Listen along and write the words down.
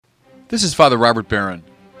This is Father Robert Barron.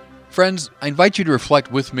 Friends, I invite you to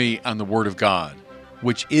reflect with me on the Word of God,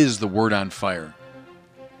 which is the Word on Fire.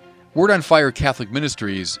 Word on Fire Catholic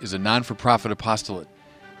Ministries is a non-for-profit apostolate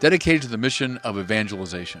dedicated to the mission of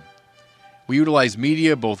evangelization. We utilize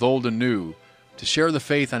media, both old and new, to share the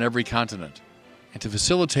faith on every continent and to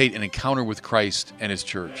facilitate an encounter with Christ and His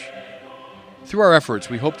Church. Through our efforts,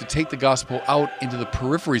 we hope to take the gospel out into the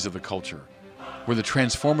peripheries of the culture, where the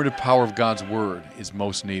transformative power of God's Word is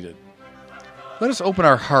most needed. Let us open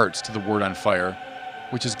our hearts to the Word on Fire,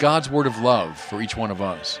 which is God's word of love for each one of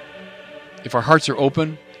us. If our hearts are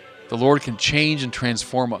open, the Lord can change and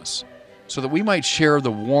transform us so that we might share the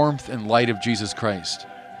warmth and light of Jesus Christ,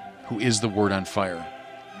 who is the Word on Fire.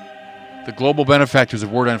 The global benefactors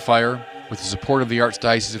of Word on Fire, with the support of the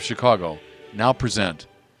Archdiocese of Chicago, now present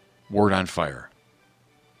Word on Fire.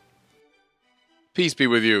 Peace be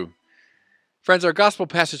with you. Friends, our gospel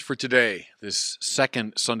passage for today, this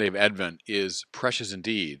second Sunday of Advent, is precious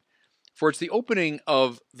indeed, for it's the opening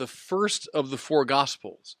of the first of the four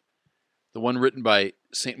Gospels, the one written by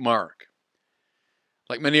St. Mark.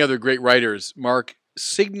 Like many other great writers, Mark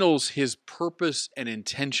signals his purpose and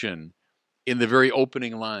intention in the very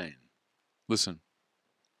opening line. Listen.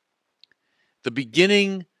 The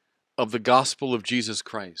beginning of the gospel of Jesus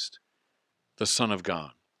Christ, the Son of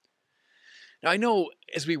God. Now, I know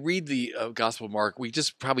as we read the Gospel of Mark, we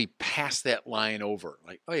just probably pass that line over.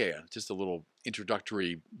 Like, oh yeah, just a little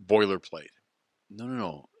introductory boilerplate.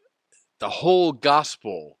 No. The whole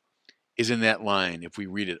gospel is in that line if we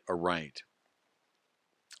read it aright.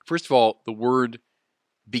 First of all, the word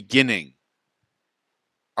beginning,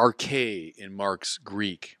 arche in Mark's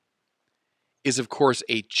Greek, is of course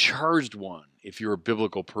a charged one if you're a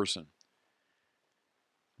biblical person.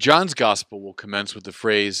 John's gospel will commence with the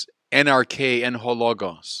phrase en arche en ho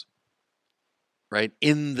logos, right?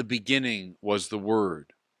 In the beginning was the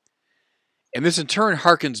Word. And this in turn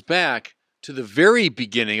harkens back to the very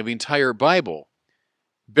beginning of the entire Bible,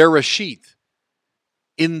 Bereshith,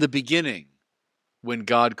 in the beginning, when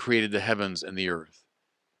God created the heavens and the earth.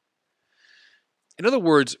 In other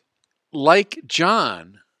words, like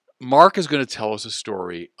John, Mark is going to tell us a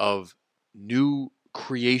story of new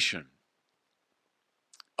creation,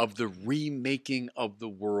 of the remaking of the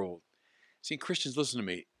world. See, Christians, listen to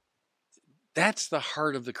me. That's the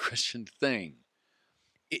heart of the Christian thing.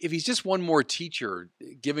 If he's just one more teacher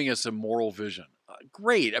giving us a moral vision,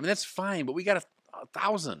 great. I mean, that's fine, but we got a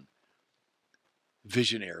thousand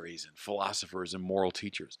visionaries and philosophers and moral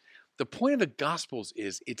teachers. The point of the Gospels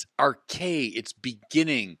is it's arche, it's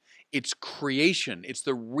beginning, it's creation, it's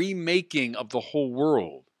the remaking of the whole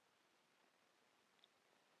world.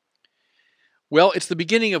 Well, it's the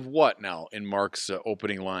beginning of what now in Mark's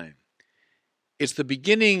opening line? It's the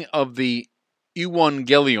beginning of the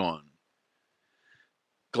euangelion,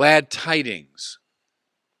 glad tidings,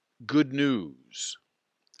 good news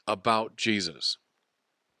about Jesus.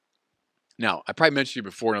 Now, I probably mentioned to you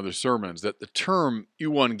before in other sermons that the term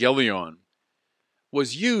euangelion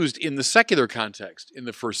was used in the secular context in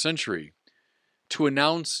the first century to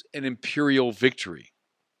announce an imperial victory.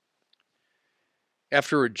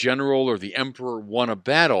 After a general or the emperor won a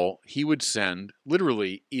battle, he would send,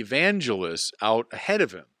 literally, evangelists out ahead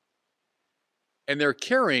of him. And they're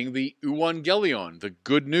carrying the euangelion, the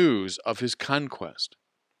good news of his conquest.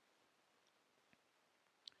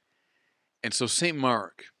 And so St.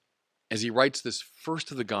 Mark, as he writes this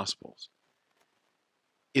first of the Gospels,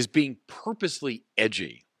 is being purposely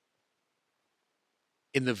edgy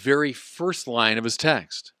in the very first line of his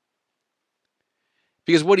text.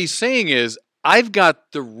 Because what he's saying is, I've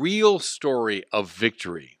got the real story of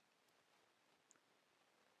victory.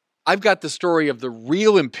 I've got the story of the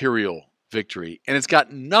real imperial victory, and it's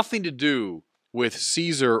got nothing to do with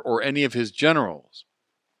Caesar or any of his generals,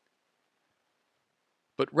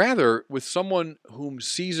 but rather with someone whom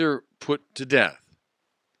Caesar put to death.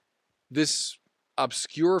 This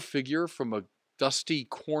obscure figure from a dusty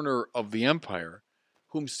corner of the empire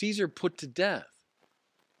whom Caesar put to death.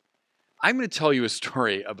 I'm going to tell you a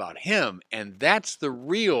story about him, and that's the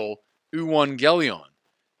real euangelion,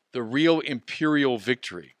 the real imperial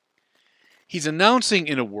victory. He's announcing,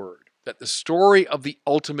 in a word, that the story of the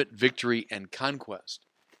ultimate victory and conquest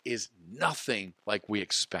is nothing like we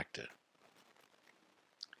expected.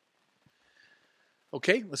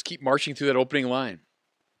 Okay, let's keep marching through that opening line.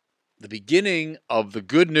 The beginning of the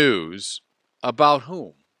good news about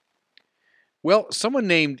whom? Well, someone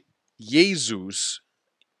named Jesus,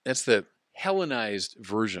 that's the Hellenized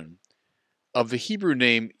version of the Hebrew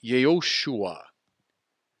name Yehoshua,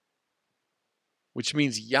 which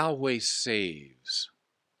means Yahweh saves.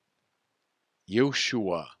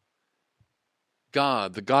 Yehoshua.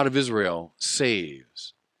 God, the God of Israel,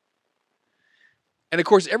 saves. And of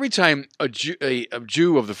course, every time a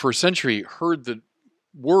Jew of the first century heard the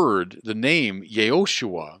name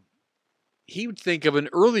Yehoshua, he would think of an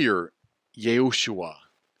earlier Yehoshua,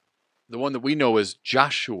 the one that we know as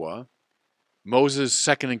Joshua, Moses'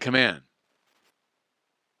 second in command.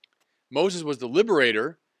 Moses was the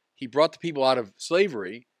liberator. He brought the people out of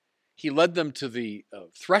slavery. He led them to the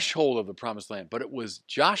threshold of the promised land, but it was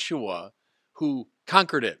Joshua who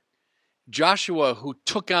conquered it. Joshua who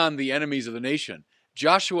took on the enemies of the nation.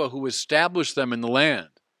 Joshua who established them in the land.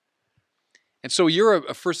 And so you're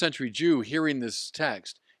a first century Jew hearing this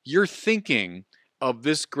text. You're thinking of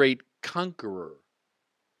this great conqueror.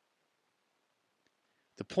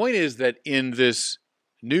 The point is that in this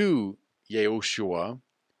new Yehoshua,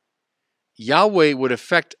 Yahweh would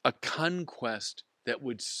effect a conquest that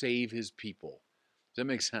would save his people. Does that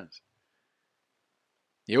make sense?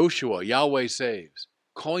 Yehoshua, Yahweh saves.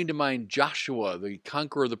 Calling to mind Joshua, the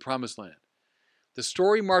conqueror of the promised land. The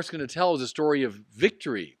story Mark's going to tell is a story of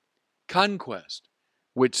victory, conquest,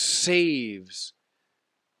 which saves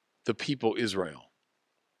the people Israel.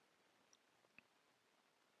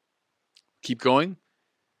 Keep going.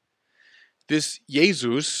 This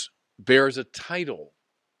Jesus bears a title,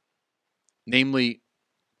 namely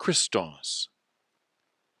Christos,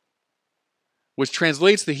 which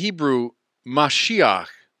translates the Hebrew Mashiach,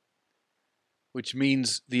 which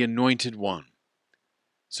means the anointed one.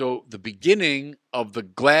 So the beginning of the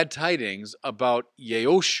glad tidings about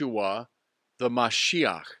Yehoshua, the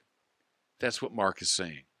Mashiach. That's what Mark is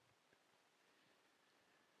saying.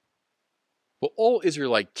 Well, all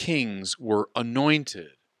Israelite kings were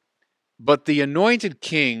anointed, but the anointed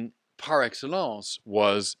king par excellence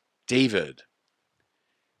was David.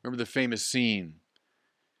 Remember the famous scene.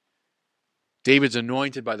 David's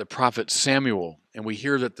anointed by the prophet Samuel, and we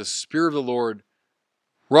hear that the Spirit of the Lord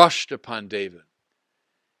rushed upon David.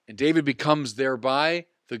 And David becomes thereby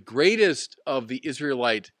the greatest of the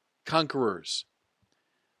Israelite conquerors,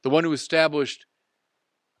 the one who established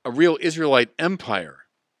a real Israelite empire.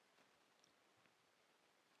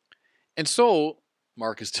 And so,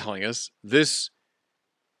 Mark is telling us, this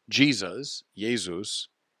Jesus,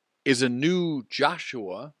 is a new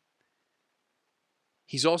Joshua.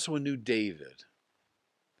 He's also a new David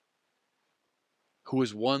who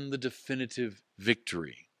has won the definitive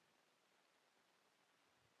victory.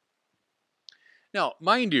 Now,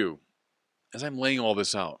 mind you, as I'm laying all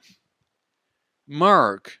this out,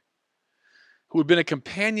 Mark, who had been a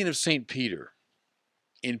companion of St. Peter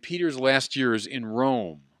in Peter's last years in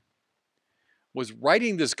Rome, was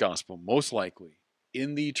writing this gospel, most likely,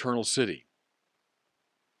 in the eternal city,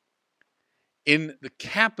 in the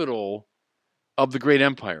capital of the great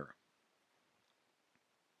empire.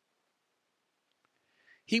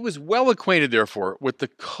 He was well acquainted, therefore, with the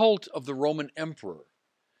cult of the Roman emperor.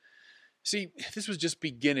 See, this was just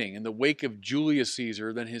beginning in the wake of Julius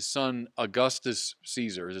Caesar, then his son Augustus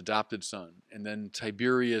Caesar, his adopted son, and then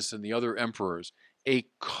Tiberius and the other emperors. A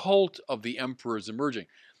cult of the emperors emerging.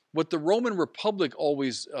 What the Roman Republic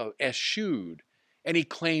always eschewed any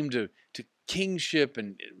claim to kingship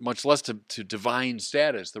and much less to divine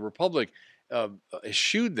status. The Republic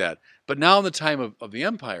eschewed that. But now in the time of the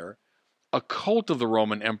empire, a cult of the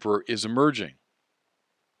Roman emperor is emerging.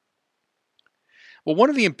 Well,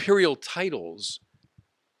 one of the imperial titles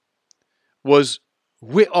was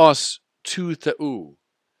Huios tou Theou,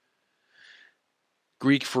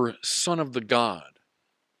 Greek for son of the god.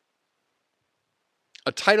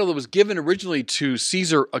 A title that was given originally to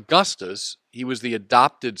Caesar Augustus. He was the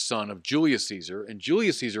adopted son of Julius Caesar, and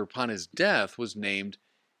Julius Caesar, upon his death, was named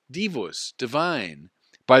Divus, divine,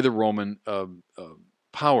 by the Roman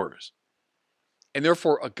powers. And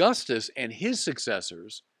therefore, Augustus and his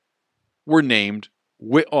successors were named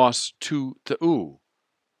Huios tou Theou,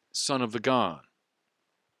 son of the god.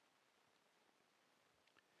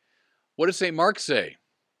 What does St. Mark say?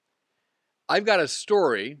 I've got a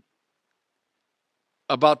story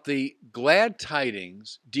about the glad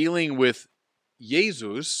tidings dealing with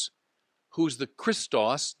Jesus, who's the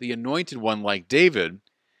Christos, the anointed one like David.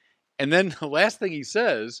 And then the last thing he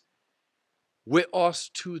says,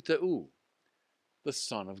 Huios tou Theou, the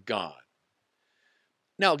Son of God.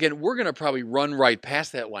 Now, again, we're going to probably run right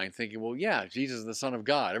past that line thinking, well, yeah, Jesus is the Son of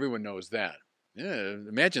God. Everyone knows that. Yeah,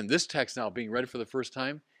 imagine this text now being read for the first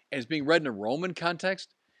time, and it's being read in a Roman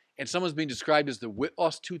context, and someone's being described as the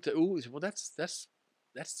Huios tou Theou. Well, that's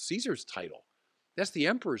Caesar's title. That's the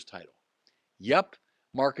emperor's title. Yep,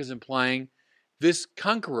 Mark is implying this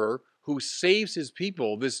conqueror who saves his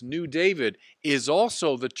people, this new David, is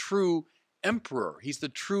also the true emperor. He's the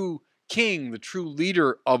true king, the true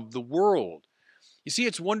leader of the world. You see,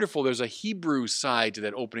 it's wonderful. There's a Hebrew side to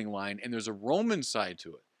that opening line, and there's a Roman side to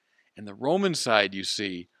it. And the Roman side you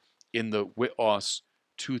see in the Huios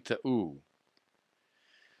to Theou.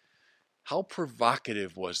 How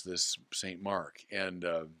provocative was this St. Mark? And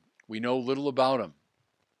we know little about him,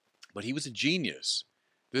 but he was a genius.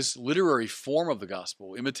 This literary form of the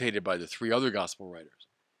gospel, imitated by the three other gospel writers,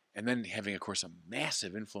 and then having, of course, a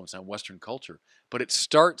massive influence on Western culture. But it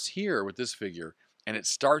starts here with this figure, and it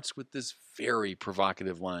starts with this very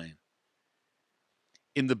provocative line.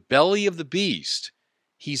 In the belly of the beast,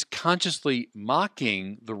 he's consciously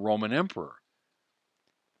mocking the Roman emperor,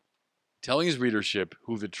 telling his readership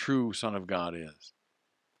who the true Son of God is.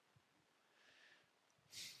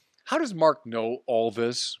 How does Mark know all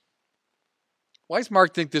this? Why does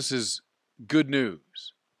Mark think this is good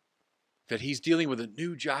news? That he's dealing with a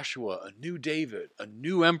new Joshua, a new David, a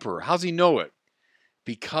new emperor. How does he know it?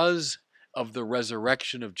 Because of the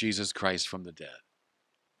resurrection of Jesus Christ from the dead.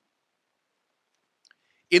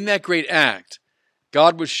 In that great act,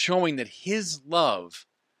 God was showing that his love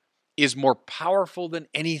is more powerful than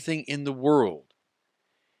anything in the world.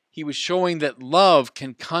 He was showing that love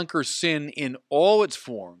can conquer sin in all its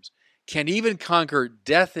forms, can even conquer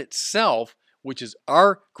death itself, which is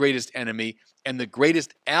our greatest enemy and the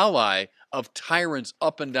greatest ally of tyrants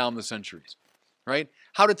up and down the centuries. Right?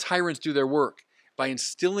 How do tyrants do their work? By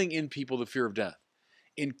instilling in people the fear of death.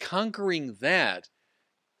 In conquering that,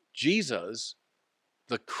 Jesus,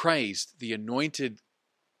 the Christ, the anointed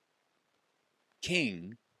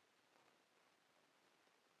King,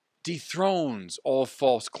 dethrones all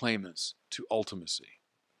false claimants to ultimacy.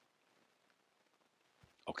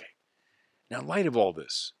 Okay. Now, in light of all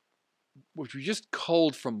this, which we just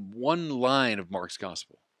culled from one line of Mark's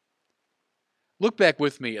gospel, look back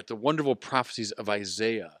with me at the wonderful prophecies of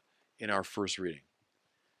Isaiah in our first reading.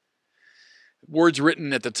 Words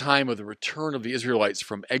written at the time of the return of the Israelites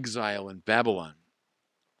from exile in Babylon.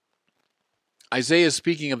 Isaiah is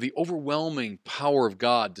speaking of the overwhelming power of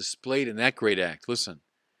God displayed in that great act. Listen.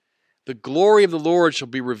 The glory of the Lord shall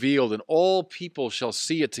be revealed, and all people shall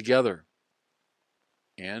see it together.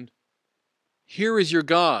 And here is your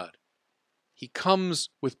God. He comes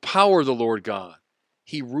with power, the Lord God.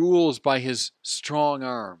 He rules by his strong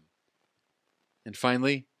arm. And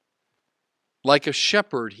finally, like a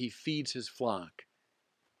shepherd, he feeds his flock.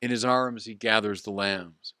 In his arms, he gathers the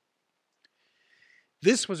lambs.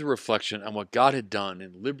 This was a reflection on what God had done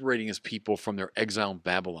in liberating his people from their exile in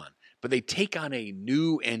Babylon. But they take on a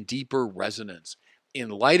new and deeper resonance in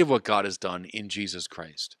light of what God has done in Jesus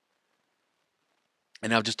Christ. And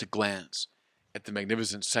now just a glance at the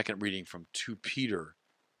magnificent second reading from 2 Peter.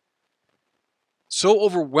 So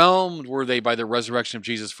overwhelmed were they by the resurrection of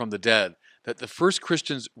Jesus from the dead that the first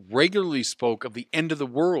Christians regularly spoke of the end of the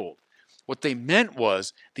world. What they meant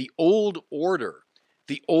was the old order,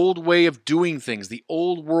 the old way of doing things, the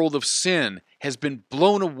old world of sin has been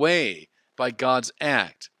blown away by God's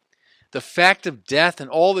act. The fact of death and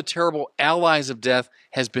all the terrible allies of death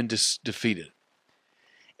has been defeated.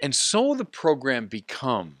 And so the program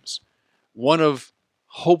becomes one of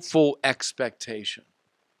hopeful expectation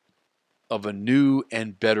of a new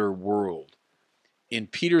and better world. In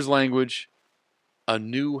Peter's language, a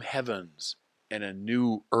new heavens and a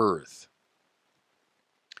new earth.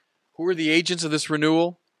 Who are the agents of this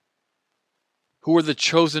renewal? Who are the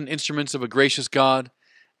chosen instruments of a gracious God?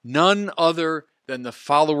 None other than the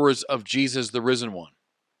followers of Jesus, the risen one.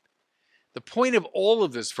 The point of all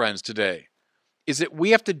of this, friends, today is that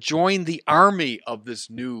we have to join the army of this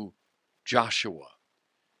new Joshua.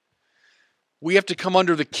 We have to come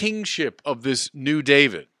under the kingship of this new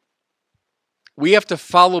David. We have to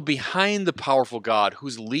follow behind the powerful God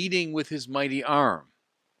who's leading with his mighty arm.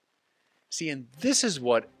 See, and this is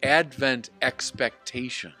what Advent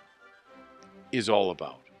expectation is all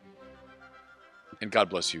about. And God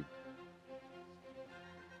bless you.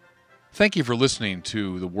 Thank you for listening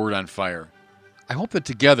to The Word on Fire. I hope that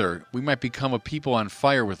together we might become a people on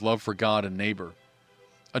fire with love for God and neighbor.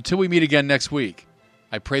 Until we meet again next week,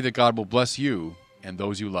 I pray that God will bless you and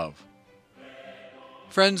those you love.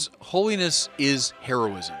 Friends, holiness is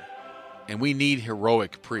heroism, and we need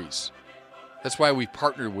heroic priests. That's why we've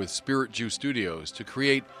partnered with Spirit Jew Studios to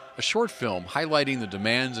create a short film highlighting the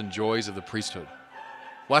demands and joys of the priesthood.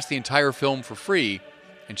 Watch the entire film for free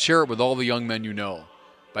and share it with all the young men you know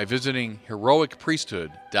by visiting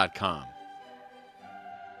heroicpriesthood.com.